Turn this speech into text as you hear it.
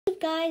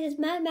guys? It's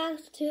Matt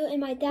Max 2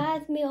 and my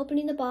dad's me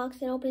opening the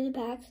box and opening the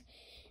packs.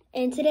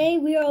 And today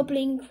we are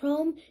opening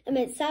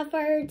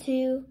Sapphire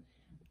 2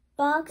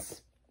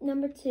 box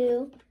number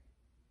 2.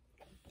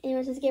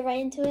 Anyways, let's get right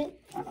into it.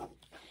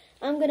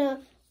 I'm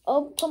gonna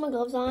put my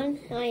gloves on.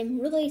 I'm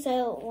really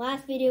excited.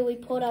 Last video we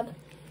pulled up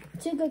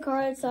 2 good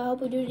cards, so I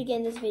hope we do it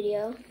again this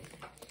video.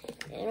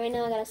 And right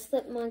now I gotta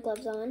slip my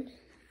gloves on.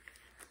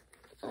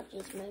 Oh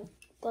jeez, my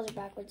gloves are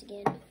backwards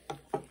again.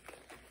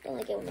 Don't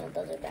like it when my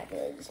gloves are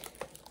backwards.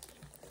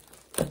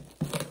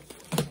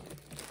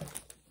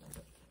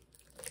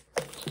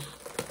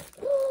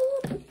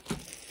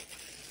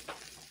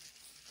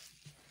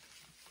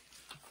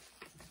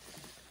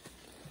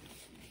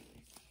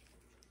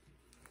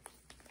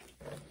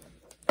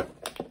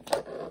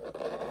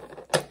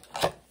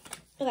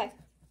 Okay,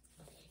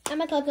 got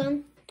my gloves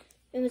on,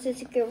 and let's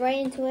just get right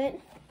into it.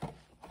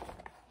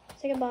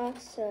 Second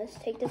box, so let's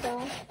take this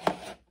off.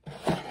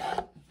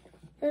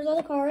 There's all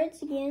the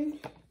cards again.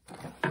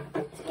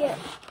 Let's get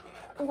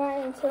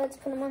right into it. Let's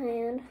put them in my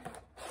hand.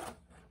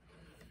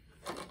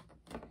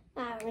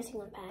 I'm missing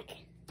one pack.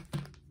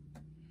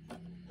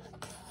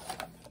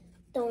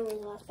 Don't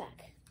remember the last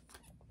pack.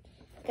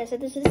 Okay, set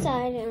this to the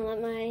side and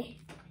let my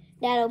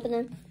dad open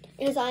them.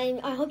 And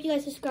I hope you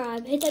guys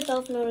subscribe, hit that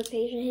bell for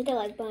notification, hit that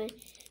like button.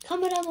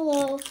 Comment down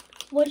below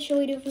what should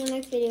we do for the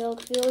next video,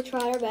 because we will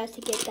try our best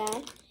to get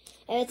that.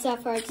 And it's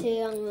Sapphire 2,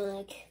 I'm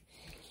like,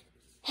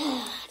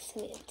 it's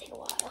going to take a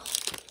while.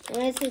 And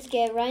let's just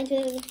get right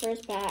into the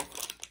first pack.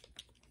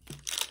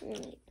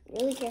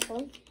 Really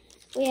careful.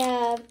 We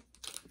have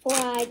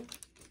 4-eyed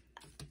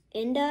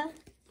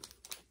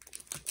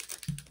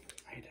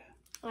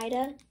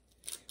Ida,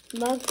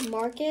 Mug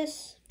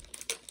Marcus,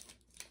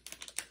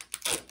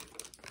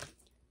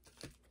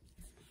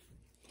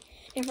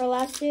 and for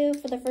last 2,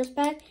 for the first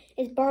pack,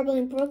 is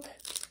Barbling Brook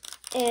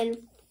and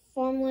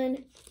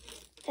Formland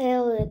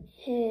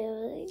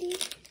Helody.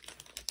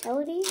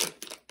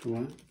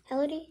 What?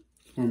 Helody?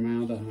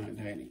 Formaldehyde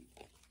Heidi.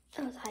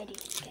 Oh, it's Heidi.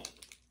 Okay.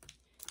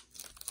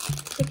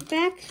 Second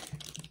pack.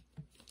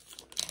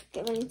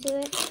 Get right into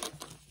it.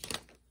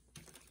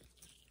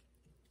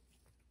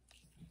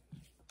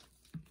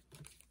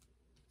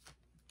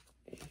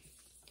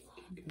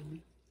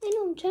 I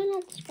know, I'm trying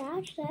not to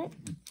scratch that.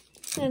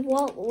 I have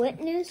Walt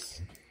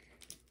Witness.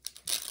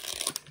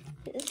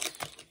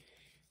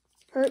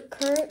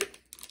 Kurt.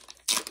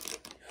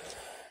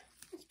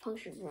 This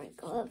punctured my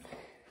glove.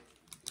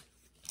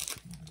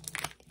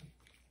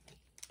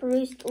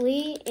 Bruce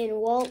Lee and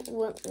Walt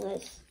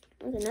Witness.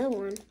 There's another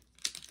one.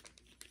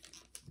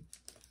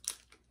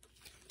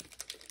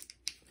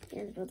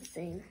 Yeah, it's about the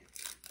same.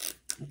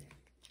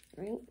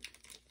 Right?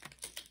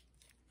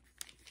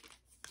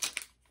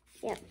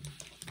 Yep.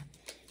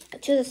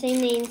 Two of the same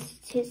names,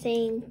 two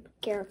same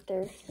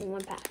characters in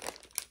one pack.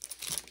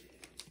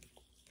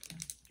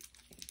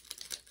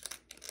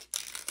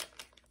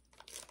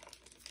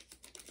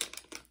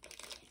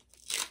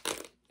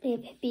 We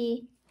have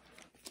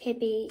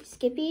Hippie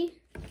Skippy.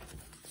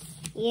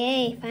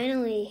 Yay,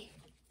 finally.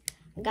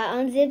 I got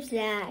unzipped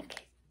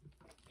Zach.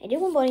 I did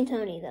want Boating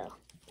Tony though.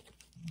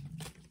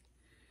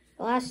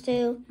 The last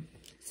 2,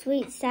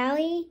 Sweet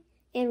Sally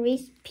and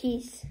Reese's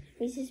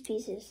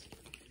Pieces.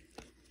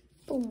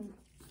 Boom.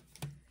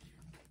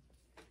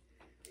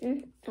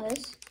 Oh,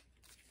 this?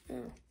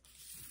 Oh.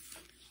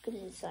 Go to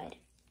the side.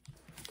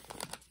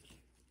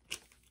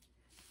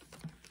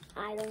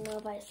 I don't know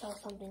if I saw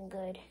something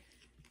good.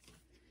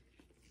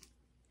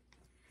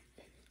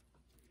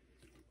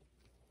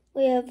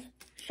 We have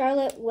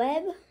Charlotte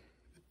Webb.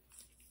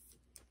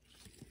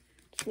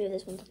 Let's move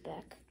this one to the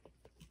back.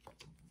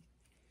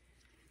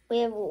 We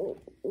have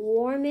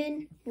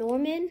Warren.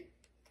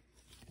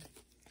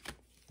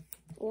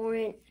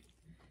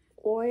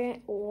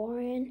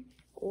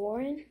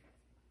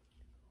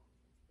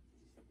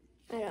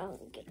 I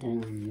don't get that.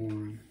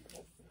 Warren.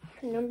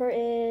 The number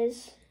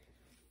is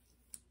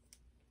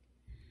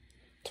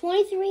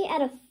 23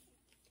 out of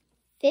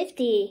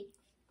 50.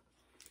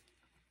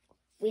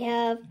 We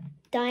have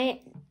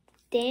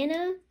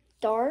Dana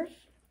Darf.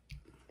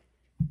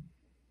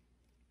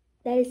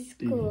 That is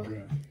cool.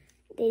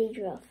 Daddy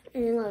Druff.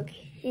 And look,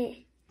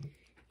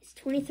 it's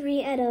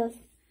 23 out of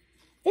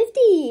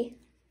 50.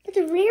 That's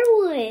a rare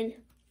one.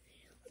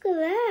 Look at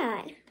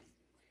that.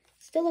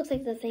 Still looks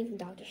like the thing from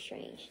Doctor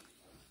Strange.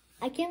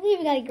 I can't believe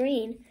we got a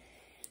green.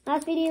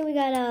 Last video we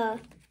got a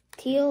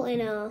teal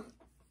and a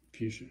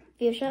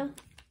fuchsia.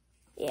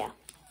 Yeah.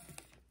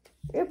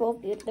 They're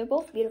both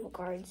beautiful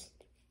cards.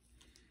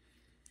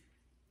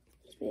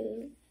 Let's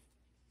move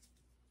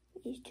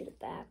these to the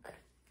back.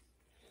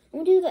 I'm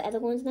gonna do the other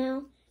ones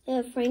now. They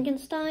have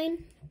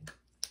Frankenstein,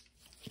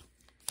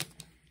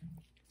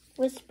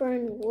 Whisper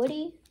and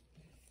Woody.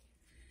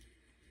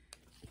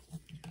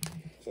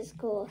 This is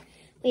cool.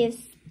 We have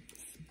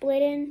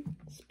Splittin'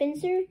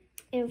 Spencer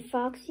and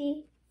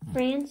Foxy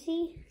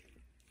Francie.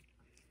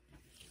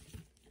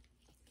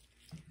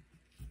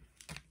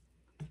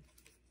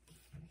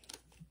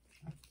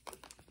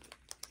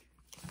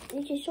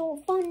 This is so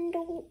fun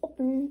to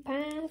open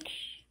packs.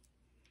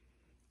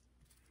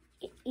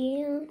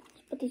 Yeah,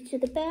 let's put these to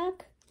the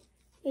back.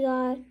 We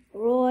got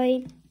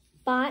Roy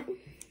Bot.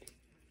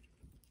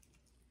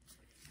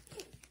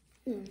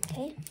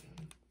 Okay.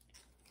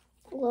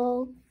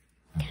 Little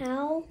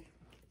cow.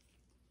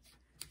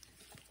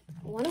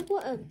 I wonder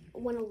what a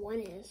 101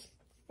 is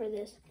for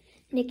this.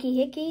 Nicky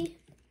Hickey.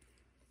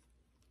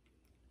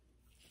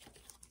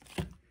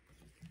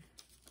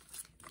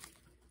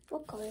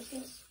 What color is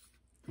this?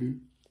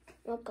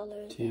 What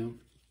color is it? Teal.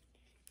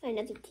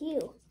 Another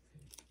teal.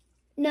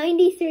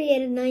 93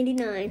 out of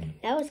 99.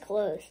 That was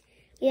close.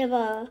 We have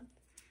a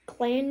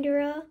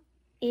Glandra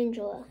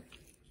Angela.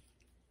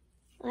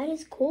 That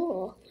is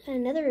cool.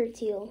 Another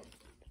teal.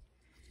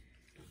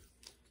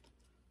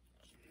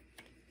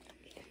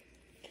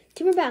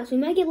 2 more packs. We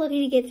might get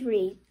lucky to get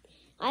 3.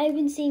 I've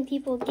been seeing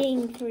people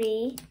getting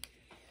 3.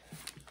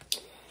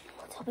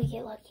 Let's hope we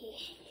get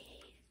lucky.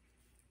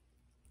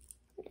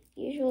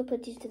 Usually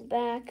put these to the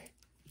back.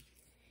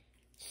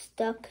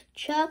 Stuck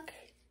Chuck.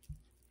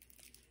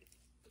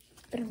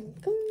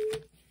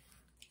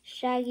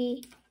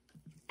 Shaggy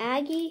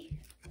Aggie.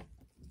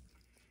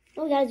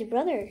 Oh, we got his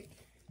brother.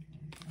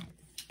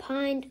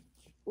 Pine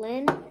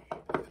Len.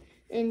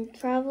 And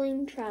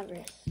Traveling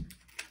Traverse.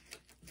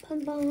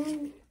 Bum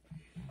bum.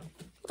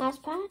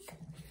 Last pack.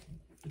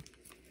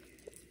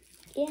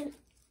 Yeah.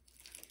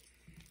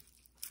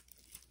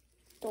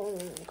 Don't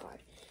remember the card.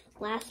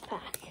 Last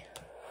pack.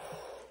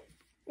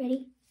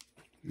 Ready?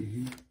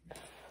 Mm-hmm.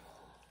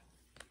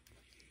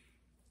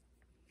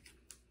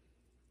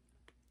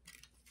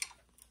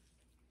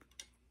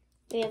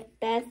 We have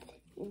Beth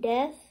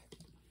Death.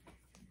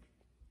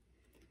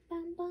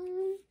 Bum,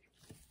 bum.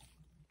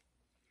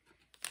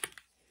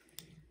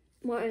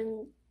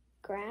 Martin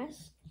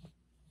Grass.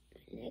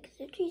 Next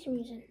to cheese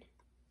reason.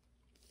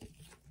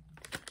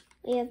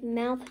 We have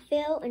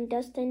Mouthfeel and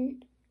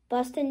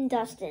Bustin'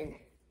 Dustin.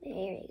 There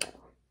you go.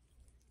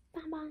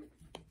 Bum, bum.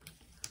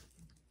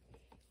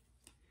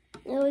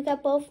 And we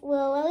got both.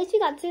 Well, at least we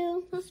got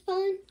 2. That's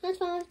fine. That's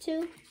fine with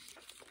 2.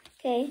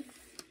 Okay.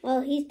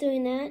 While he's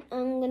doing that,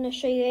 I'm going to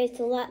show you guys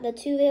the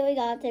 2 that we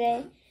got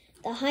today.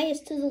 The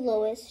highest to the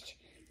lowest.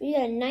 We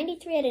got a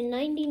 93 out of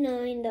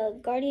 99, the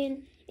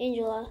Guardian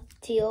Angela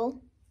Teal.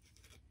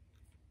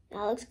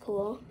 That looks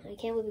cool. I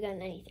can't believe we got a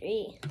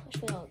 93. I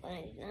wish we got a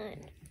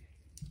 99.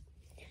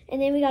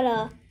 And then we got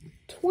a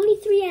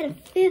 23 out of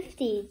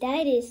 50.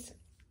 That is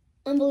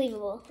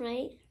unbelievable,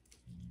 right?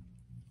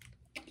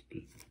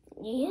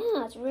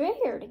 Yeah, it's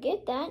rare to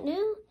get that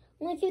now.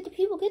 Only 50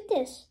 people get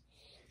this.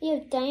 You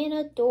have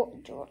Diana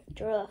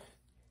Druff.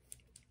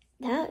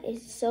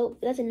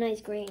 That's a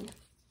nice green.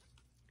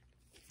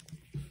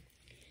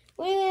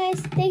 Well,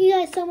 anyways, thank you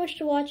guys so much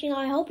for watching.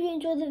 I hope you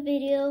enjoyed the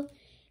video.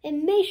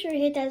 And make sure to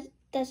hit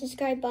that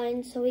subscribe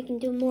button so we can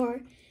do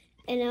more.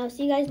 And I'll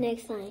see you guys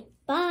next time.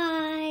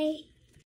 Bye!